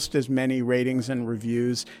almost as many ratings and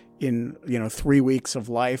reviews in 3 weeks of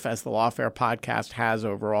life as the Lawfare podcast has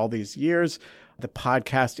over all these years. The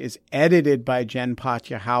podcast is edited by Jen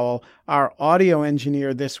Patja Howell. Our audio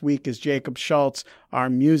engineer this week is Jacob Schultz. Our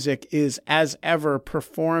music is, as ever,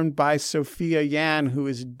 performed by Sophia Yan, who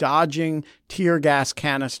is dodging tear gas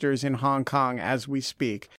canisters in Hong Kong as we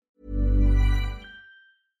speak.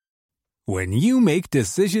 When you make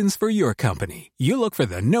decisions for your company, you look for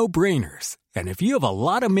the no-brainers. And if you have a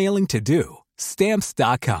lot of mailing to do,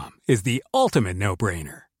 Stamps.com is the ultimate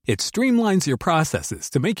no-brainer. It streamlines your processes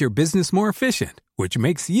to make your business more efficient, which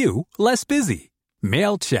makes you less busy.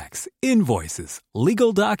 Mail checks, invoices,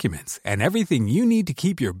 legal documents, and everything you need to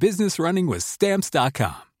keep your business running with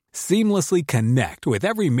Stamps.com. Seamlessly connect with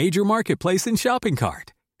every major marketplace and shopping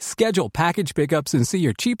cart. Schedule package pickups and see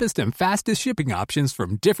your cheapest and fastest shipping options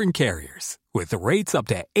from different carriers, with rates up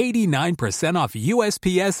to 89% off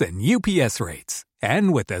USPS and UPS rates.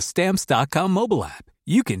 And with the Stamps.com mobile app,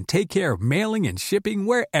 you can take care of mailing and shipping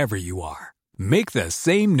wherever you are. Make the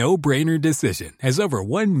same no-brainer decision as over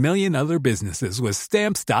 1 million other businesses with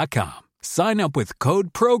Stamps.com. Sign up with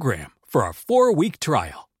code PROGRAM for a 4-week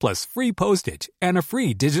trial, plus free postage and a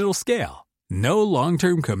free digital scale. No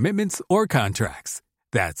long-term commitments or contracts.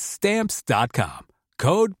 That's Stamps.com.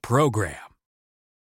 Code PROGRAM.